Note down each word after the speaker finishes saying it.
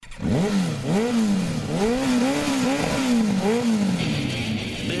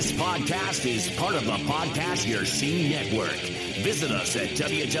podcast is part of the Podcast Your Scene Network. Visit us at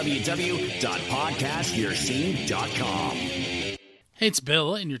www.podcastyourscene.com. Hey, it's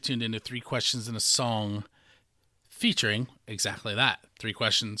Bill, and you're tuned into 3 Questions and a Song, featuring exactly that. 3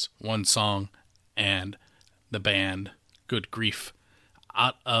 questions, 1 song, and the band Good Grief.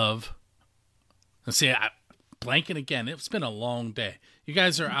 Out of, let's see, blanking again. It's been a long day. You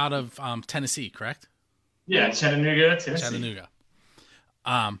guys are out of Tennessee, correct? Yeah, Chattanooga, Tennessee. Chattanooga.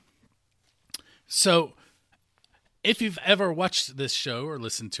 So, if you've ever watched this show or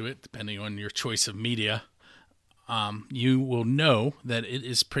listened to it, depending on your choice of media, you will know that it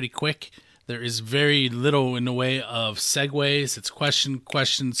is pretty quick. There is very little in the way of segues. It's question,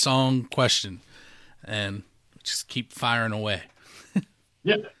 question, song, question. And just keep firing away.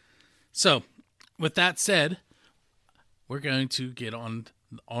 Yeah. So, with that said, we're going to get on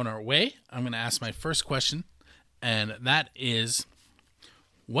our way. I'm going to ask my first question, and that is,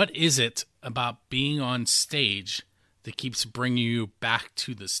 what is it about being on stage that keeps bringing you back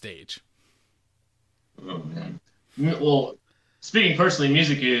to the stage? Oh, man. Well, speaking personally,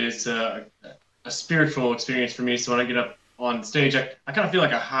 music is a spiritual experience for me. So when I get up on stage, I kind of feel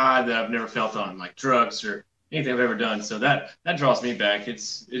like a high that I've never felt on, like drugs or anything I've ever done. So that draws me back.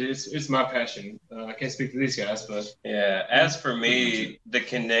 It's my passion. I can't speak for these guys, but yeah. As for me, the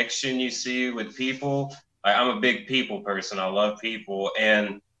connection you see with people, I'm a big people person. I love people,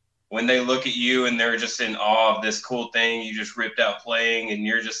 and when they look at you and they're just in awe of this cool thing you just ripped out playing, and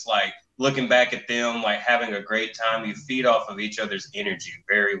you're just like looking back at them, like having a great time, you feed off of each other's energy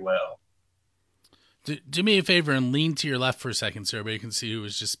very well. Do me a favor and lean to your left for a second so everybody can see who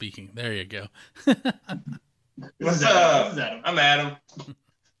was just speaking. There you go. What's up? I'm Adam.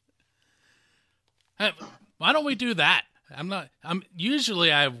 Why don't we do that? I'm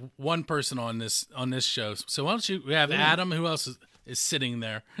usually I have one person on this show. So why don't we have Adam? Who else is sitting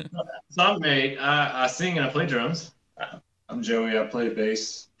there? So I'm Nate. I sing and I play drums. I'm Joey. I play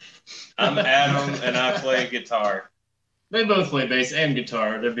bass. I'm Adam, and I play guitar. They both play bass and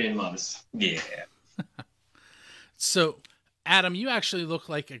guitar. They're being modest. Yeah. So, Adam, you actually look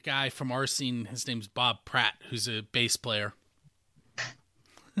like a guy from our scene. His name's Bob Pratt, who's a bass player.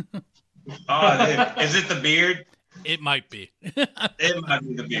 Oh, is it the beard? It might be. It might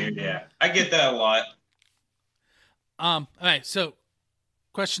be the beard, yeah. I get that a lot. All right, so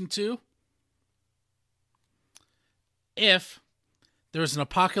question 2. If there's an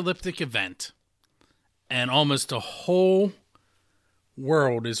apocalyptic event and almost a whole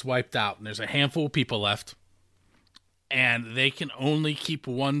world is wiped out and there's a handful of people left and they can only keep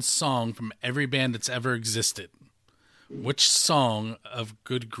one song from every band that's ever existed, which song of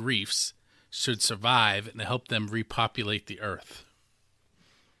Good Griefs should survive and help them repopulate the earth?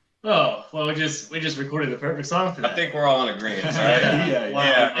 Oh, well, we just recorded the perfect song for that. I think we're all in agreement, right? Yeah. Wow.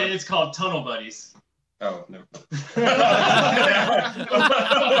 Yeah. It's called Tunnel Buddies. Oh, no. All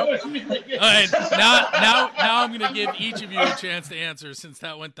right, now I'm going to give each of you a chance to answer since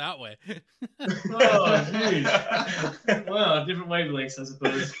that went that way. Oh, jeez. Well, different wavelengths, I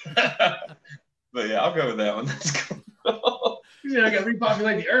suppose. But yeah, I'll go with that one. That's cool. I got to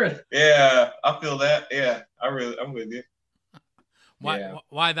repopulate the earth. Yeah, I feel that. Yeah, I'm with you.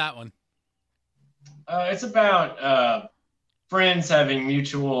 Why that one? It's about friends having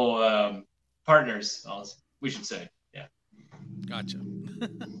mutual partners, we should say. Yeah. Gotcha.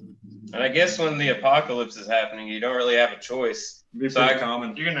 And I guess when the apocalypse is happening, you don't really have a choice. It's pretty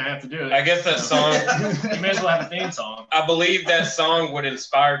common. You're going to have to do it. I guess that song... You may as well have a theme song. I believe that song would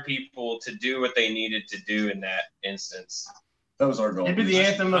inspire people to do what they needed to do in that instance. That was our goal. It'd be the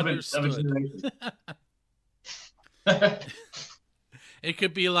anthem of a generation. It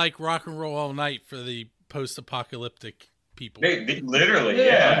could be like Rock and Roll All Night for the post-apocalyptic people. Literally,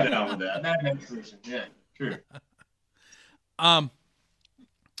 yeah. I'm down with that. Yeah, true.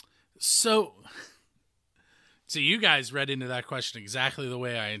 So you guys read into that question exactly the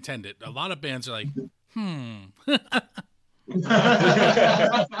way I intended. A lot of bands are like,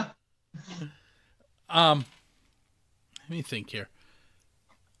 Let me think here.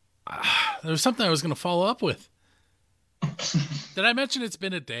 There was something I was going to follow up with. Did I mention it's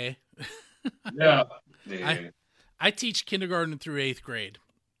been a day? Yeah. I teach kindergarten through 8th grade.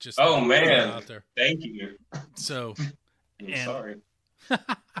 Just man, out there. Thank you. So, sorry.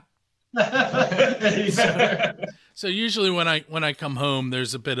 So usually when I come home,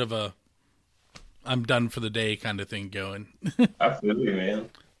 there's a bit of a I'm done for the day kind of thing going. I feel you, man.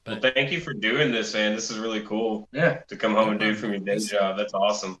 But, well, thank you for doing this, man. This is really cool. Yeah. To come home and do from your day job. That's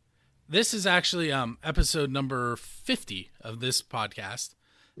awesome. This is actually episode number 50 of this podcast.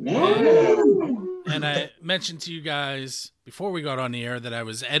 And I mentioned to you guys before we got on the air that I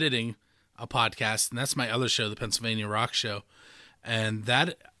was editing a podcast, and that's my other show, the Pennsylvania Rock Show. And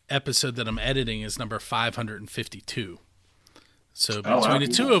that episode that I'm editing is number 552. So between the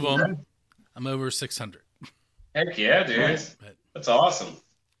two of them, I'm over 600. Heck yeah, dude. Nice. That's awesome.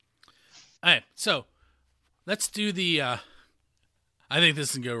 All right, so let's do the I think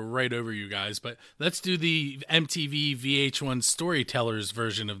this can go right over you guys, but let's do the MTV VH1 Storytellers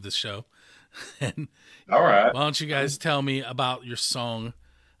version of the show. And All right. why don't you guys tell me about your song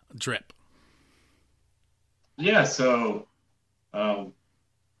Drip? Yeah, so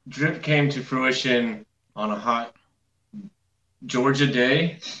Drip came to fruition on a hot Georgia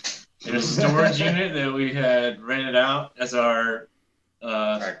day in a storage unit that we had rented out as our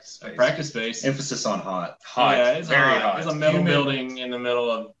practice space. Emphasis on hot. Hot. Yeah, it's very hot. hot. It's a metal Humid. building in the middle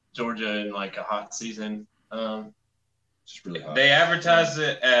of Georgia in like a hot season. Just really hot. They advertised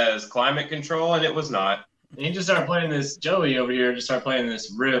it as climate control, and it was not. And he just started playing this. Joey over here just started playing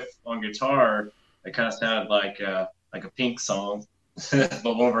this riff on guitar that kind of sounded like a Pink song,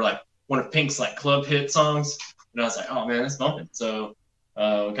 but one of Pink's like club hit songs. And I was like, oh man, that's bumping. So we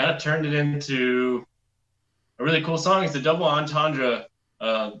kind of turned it into a really cool song. It's a double entendre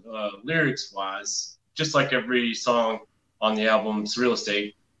lyrics wise, just like every song on the album, Surreal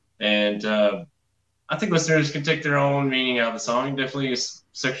Estate. And I think listeners can take their own meaning out of the song. It definitely is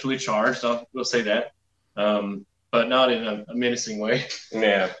sexually charged. We'll say that. But not in a menacing way.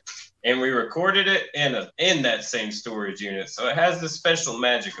 Yeah. And we recorded it in that same storage unit, so it has this special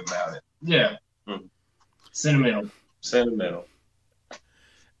magic about it. Yeah. Sentimental. Sentimental.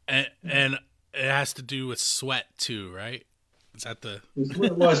 And it has to do with sweat too, right? Is that the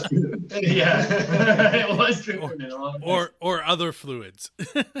It was. Yeah. It was dripping in a lot of places. or other fluids?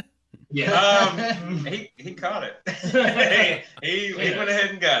 Yeah. He caught it. he went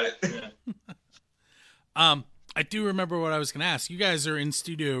ahead and got it. I do remember what I was going to ask. You guys are in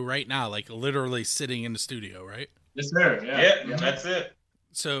studio right now, like literally sitting in the studio, right? Yes, sir. Yeah. Yeah, that's it.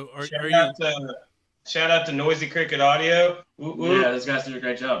 So are Shout, you? out to Noisy Cricket Audio. Woo, woo. Yeah, those guys do a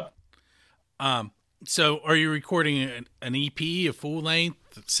great job. So are you recording an EP, a full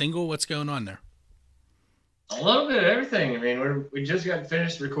length, single? What's going on there? A little bit of everything. I mean, we just got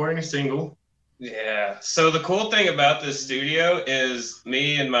finished recording a single. Yeah. So the cool thing about this studio is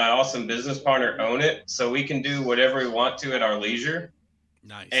me and my awesome business partner own it, so we can do whatever we want to at our leisure.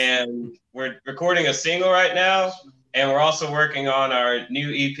 Nice. And we're recording a single right now, and we're also working on our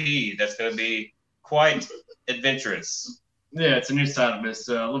new EP that's going to be quite adventurous. Yeah, it's a new style, but it's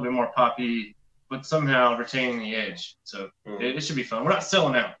a little bit more poppy, but somehow retaining the edge. So it should be fun. We're not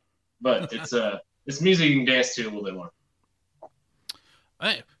selling out, but it's music you can dance to a little bit more. All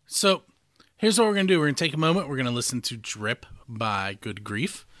right. So here's what we're going to do. We're going to take a moment. We're going to listen to Drip by Good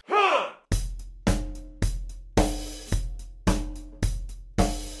Grief.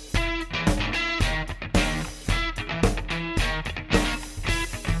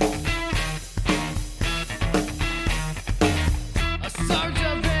 A surge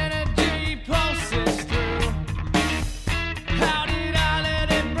of energy pulses through. How did I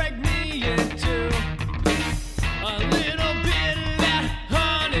let it break me in two? A little bit of that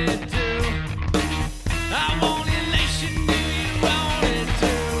honeydew. I want elation, do you want it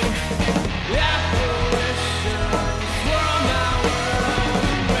too? Apparitions swirl my world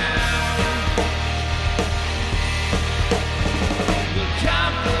around. The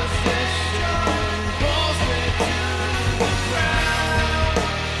composition pulls me to the ground.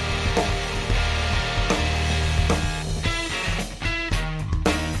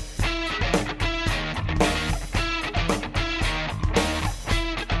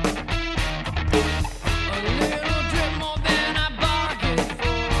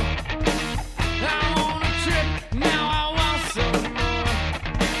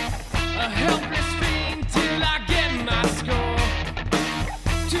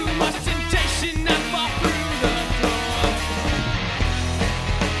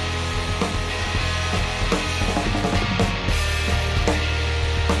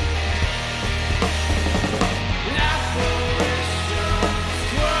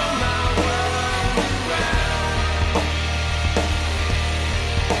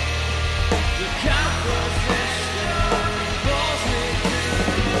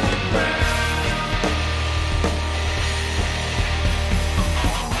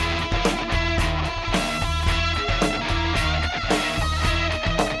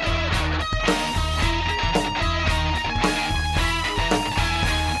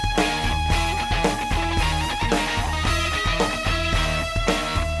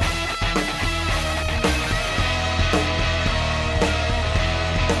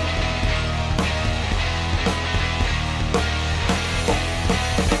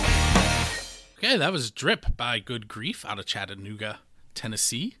 Okay, that was Drip by Good Grief out of Chattanooga,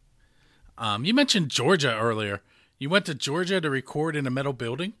 Tennessee. You mentioned Georgia earlier. You went to Georgia to record in a metal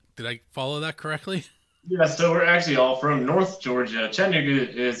building. Did I follow that correctly? Yeah, so we're actually all from North Georgia.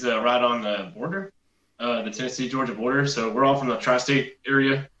 Chattanooga is right on the border, the Tennessee-Georgia border. So we're all from the tri-state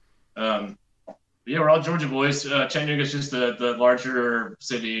area. Yeah, we're all Georgia boys. Chattanooga is just the larger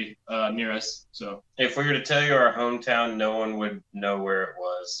city near us. So If we were to tell you our hometown, no one would know where it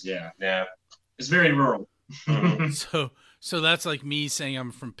was. yeah, Yeah. it's very rural. Mhm. So that's like me saying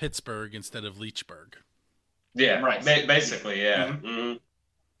I'm from Pittsburgh instead of Leechburg. Yeah. Right. Basically, yeah. Mhm.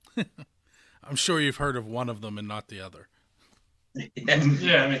 I'm sure you've heard of one of them and not the other. Mhm.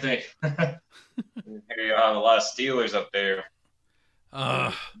 Yeah, let me think. Here you have a lot of Steelers up there.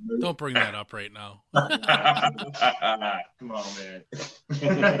 Don't bring that up right now. Come on, man.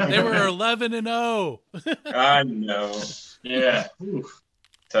 They were 11-0. I know. Yeah. Oof.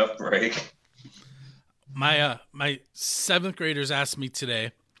 Tough break. My 7th graders asked me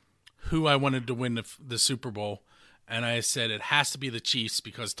today who I wanted to win the Super Bowl, and I said it has to be the Chiefs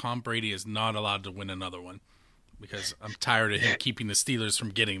because Tom Brady is not allowed to win another one because I'm tired of him keeping the Steelers from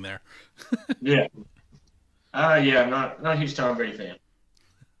getting there. Yeah. Yeah, I'm not a huge Tom Brady fan.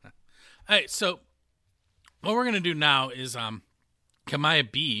 All right, so what we're going to do now is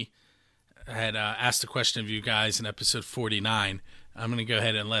Kamaya B had asked a question of you guys in episode 49. I'm going to go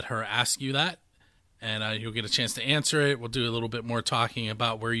ahead and let her ask you that, and you'll get a chance to answer it. We'll do a little bit more talking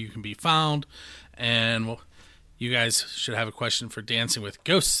about where you can be found, and you guys should have a question for Dancing with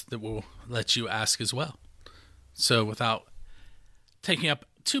Ghosts that we'll let you ask as well. So without taking up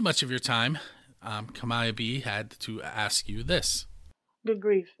too much of your time, Kamaya B had to ask you this. Good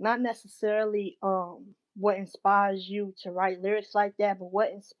grief. Not necessarily what inspires you to write lyrics like that, but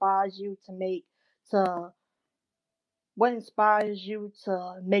what inspires you to make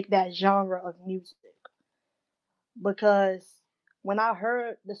that genre of music. Because when I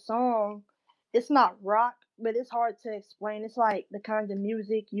heard the song, it's not rock, but it's hard to explain. It's like the kind of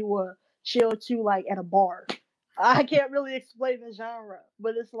music you would chill to like at a bar. I can't really explain the genre,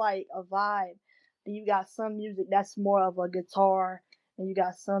 but it's like a vibe. And you got some music that's more of a guitar, and you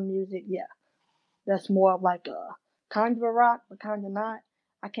got some music, that's more of like a kind of a rock, but kind of not.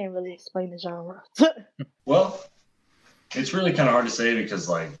 I can't really explain the genre. Well, it's really kind of hard to say because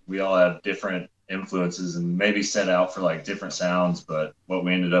like we all have different influences and maybe set out for like different sounds, but what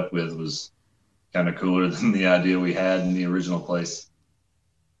we ended up with was kind of cooler than the idea we had in the original place.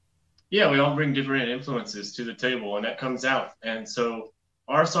 Yeah, we all bring different influences to the table, and that comes out. And so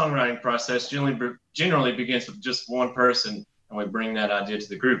our songwriting process generally begins with just one person, and we bring that idea to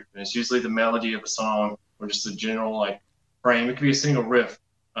the group. And it's usually the melody of a song or just a general like frame. It could be a single riff,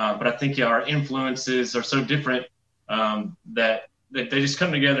 but I think our influences are so different that they just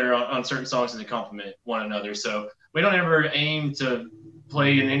come together on certain songs and they complement one another. So we don't ever aim to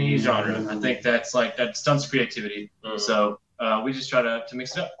play in any genre. I think that stunts creativity. Mhm. So we just try to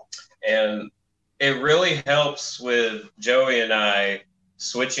mix it up. And it really helps with Joey and I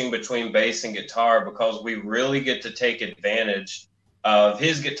switching between bass and guitar because we really get to take advantage of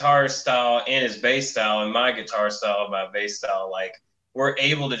his guitar style and his bass style and my guitar style and my bass style. Like we're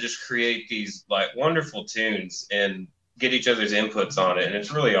able to just create these like wonderful tunes and get each other's inputs on it. And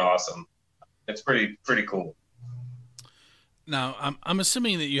it's really awesome. It's pretty cool. Now, I'm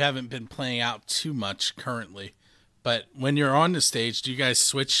assuming that you haven't been playing out too much currently, but when you're on the stage, do you guys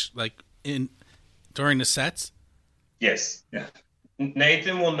switch like during the sets? Yes. Yeah.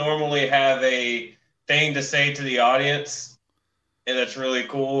 Nathan will normally have a thing to say to the audience, and that's really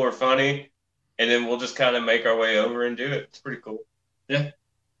cool or funny, and then we'll just kind of make our way over and do it. It's pretty cool. Yeah.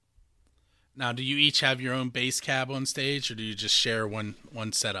 Now, do you each have your own bass cab on stage, or do you just share one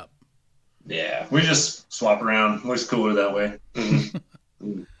setup? Yeah, we just swap around. It's cooler that way.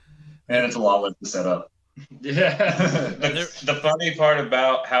 And it's a lot less to set up. Yeah. The funny part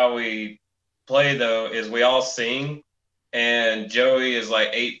about how we play, though, is we all sing, and Joey is like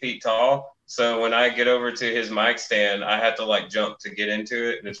 8 feet tall. So when I get over to his mic stand, I have to like jump to get into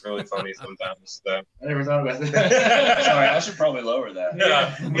it, and it's really funny sometimes. So. I never thought about that. Sorry, I should probably lower that.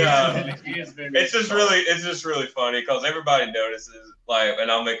 No. He is very It's just really funny because everybody notices, like,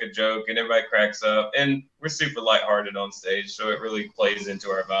 and I'll make a joke and everybody cracks up, and we're super lighthearted on stage, so it really plays into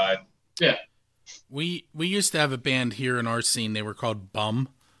our vibe. Yeah. We used to have a band here in our scene. They were called Bum,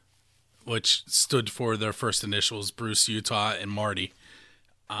 which stood for their first initials, Bruce, Utah, and Marty.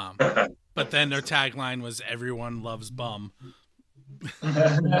 But then their tagline was "Everyone loves Bum."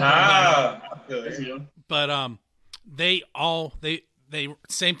 But they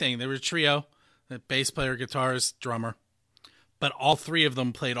same thing. They were a trio, the bass player, guitarist, drummer, but all three of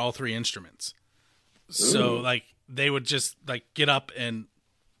them played all three instruments. So like they would just like get up and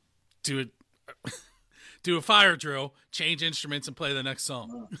do a fire drill, change instruments, and play the next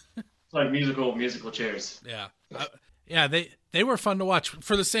song. It's like musical chairs. Yeah. They were fun to watch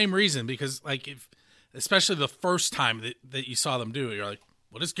for the same reason, because like especially the first time that you saw them do it, you're like,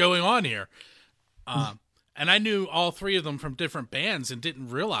 what is going on here? And I knew all three of them from different bands and didn't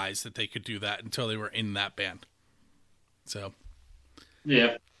realize that they could do that until they were in that band. So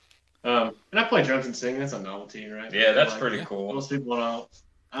yeah. And I play drums and sing. That's a novelty, right? Yeah, that's pretty cool. Most people don't.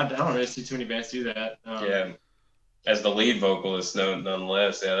 I don't really see too many bands do that. Yeah. As the lead vocalist,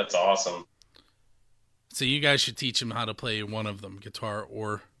 nonetheless. Yeah, that's awesome. So you guys should teach him how to play one of them, guitar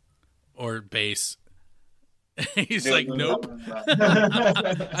or bass. He's like, nope.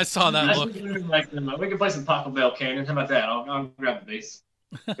 I saw that look. We can play some Taco Bell Canyon. How about that? I'll grab the bass.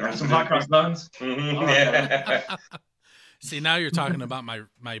 Grab some Hot Cross Buns. Mm-hmm. Yeah. See, now you're talking about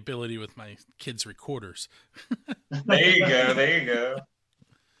my ability with my kids' recorders. There you go.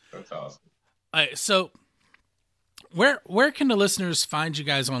 That's awesome. All right, so where can the listeners find you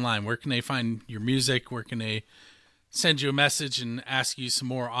guys online? Where can they find your music? Where can they send you a message and ask you some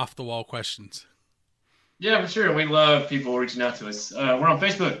more off-the-wall questions? Yeah, for sure. We love people reaching out to us. We're on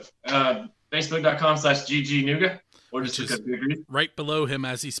Facebook, facebook.com/ggnuga. Or just look up Goodreads. Right below him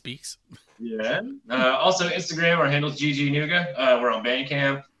as he speaks. Yeah. Also, Instagram, our handle's ggnuga. We're on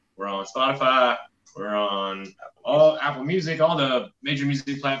Bandcamp. We're on Spotify. We're on all Apple Music, all the major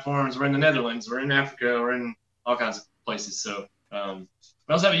music platforms. We're in the Netherlands. We're in Africa. We're in all kinds of places. So we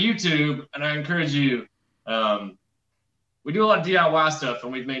also have a YouTube, and I encourage you. We do a lot of DIY stuff,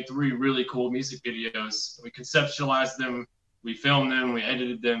 and we've made 3 really cool music videos. We conceptualized them, we filmed them, we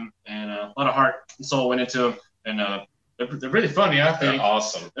edited them, and a lot of heart and soul went into them. And they're really funny, I think. They're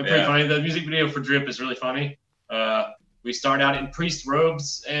awesome. They're pretty funny. The music video for Drip is really funny. We start out in priest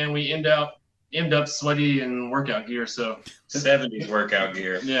robes, and we end up sweaty in workout gear. So 70s workout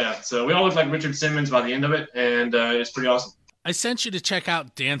gear. Yeah, so we all look like Richard Simmons by the end of it, and it's pretty awesome. I sent you to check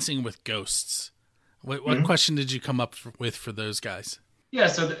out Dancing with Ghosts. What question did you come up with for those guys? Yeah,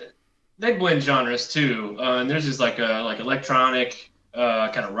 so they blend genres too, and there's just like electronic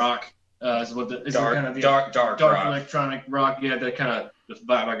kind of rock. Is what the dark rock. Electronic rock. Yeah, that kind of the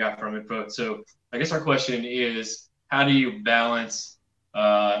vibe I got from it. So I guess our question is, how do you balance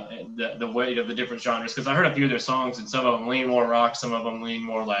the weight of the different genres? Because I heard a few of their songs, and some of them lean more rock, some of them lean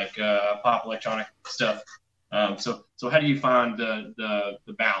more like pop electronic stuff. So how do you find the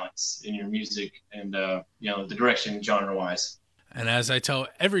balance in your music and the direction genre wise? And as I tell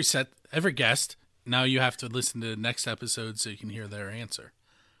every guest, now you have to listen to the next episode so you can hear their answer.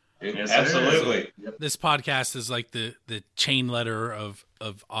 Yes, absolutely. Yep. This podcast is like the chain letter of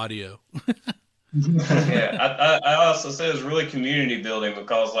audio. Yeah, I also say it's really community building,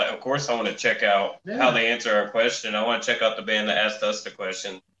 because like, of course, I want to check out how they answer our question. I want to check out the band that asked us the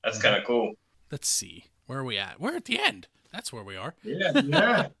question. That's kind of cool. Let's see. Where are we at? We're at the end. That's where we are.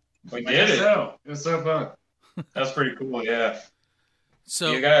 Yeah. We did it. So. It was so fun. That's pretty cool, yeah.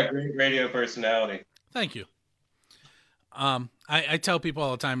 So you got a great radio personality. Thank you. I tell people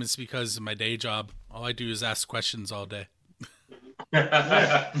all the time it's because of my day job. All I do is ask questions all day.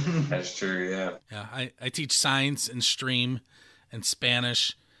 That's true, yeah. Yeah, I teach science and stream and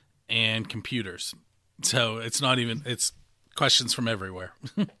Spanish and computers. So it's questions from everywhere.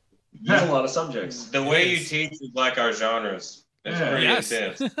 There's a lot of subjects. The way you teach is like our genres. It's pretty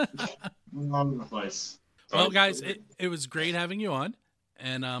intense. All over the place. Well, guys, it was great having you on.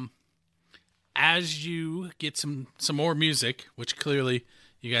 And as you get some more music, which clearly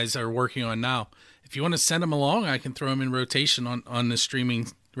you guys are working on now, if you want to send them along, I can throw them in rotation on the streaming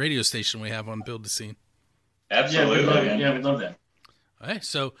radio station we have on Build the Scene. Absolutely. Yeah, we'd love that. All right,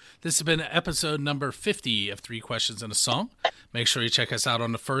 so this has been episode number 50 of 3 Questions and a Song. Make sure you check us out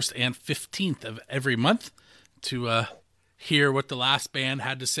on the 1st and 15th of every month to hear what the last band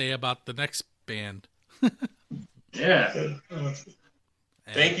had to say about the next band. Yeah.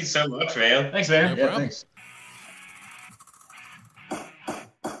 Thank you so much, man. Thanks, man. No problem. Thanks.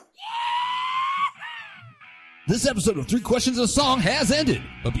 This episode of 3 Questions and a Song has ended,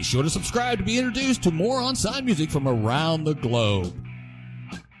 but be sure to subscribe to be introduced to more on-site music from around the globe.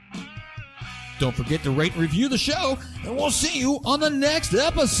 Don't forget to rate and review the show, and we'll see you on the next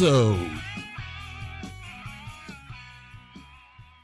episode.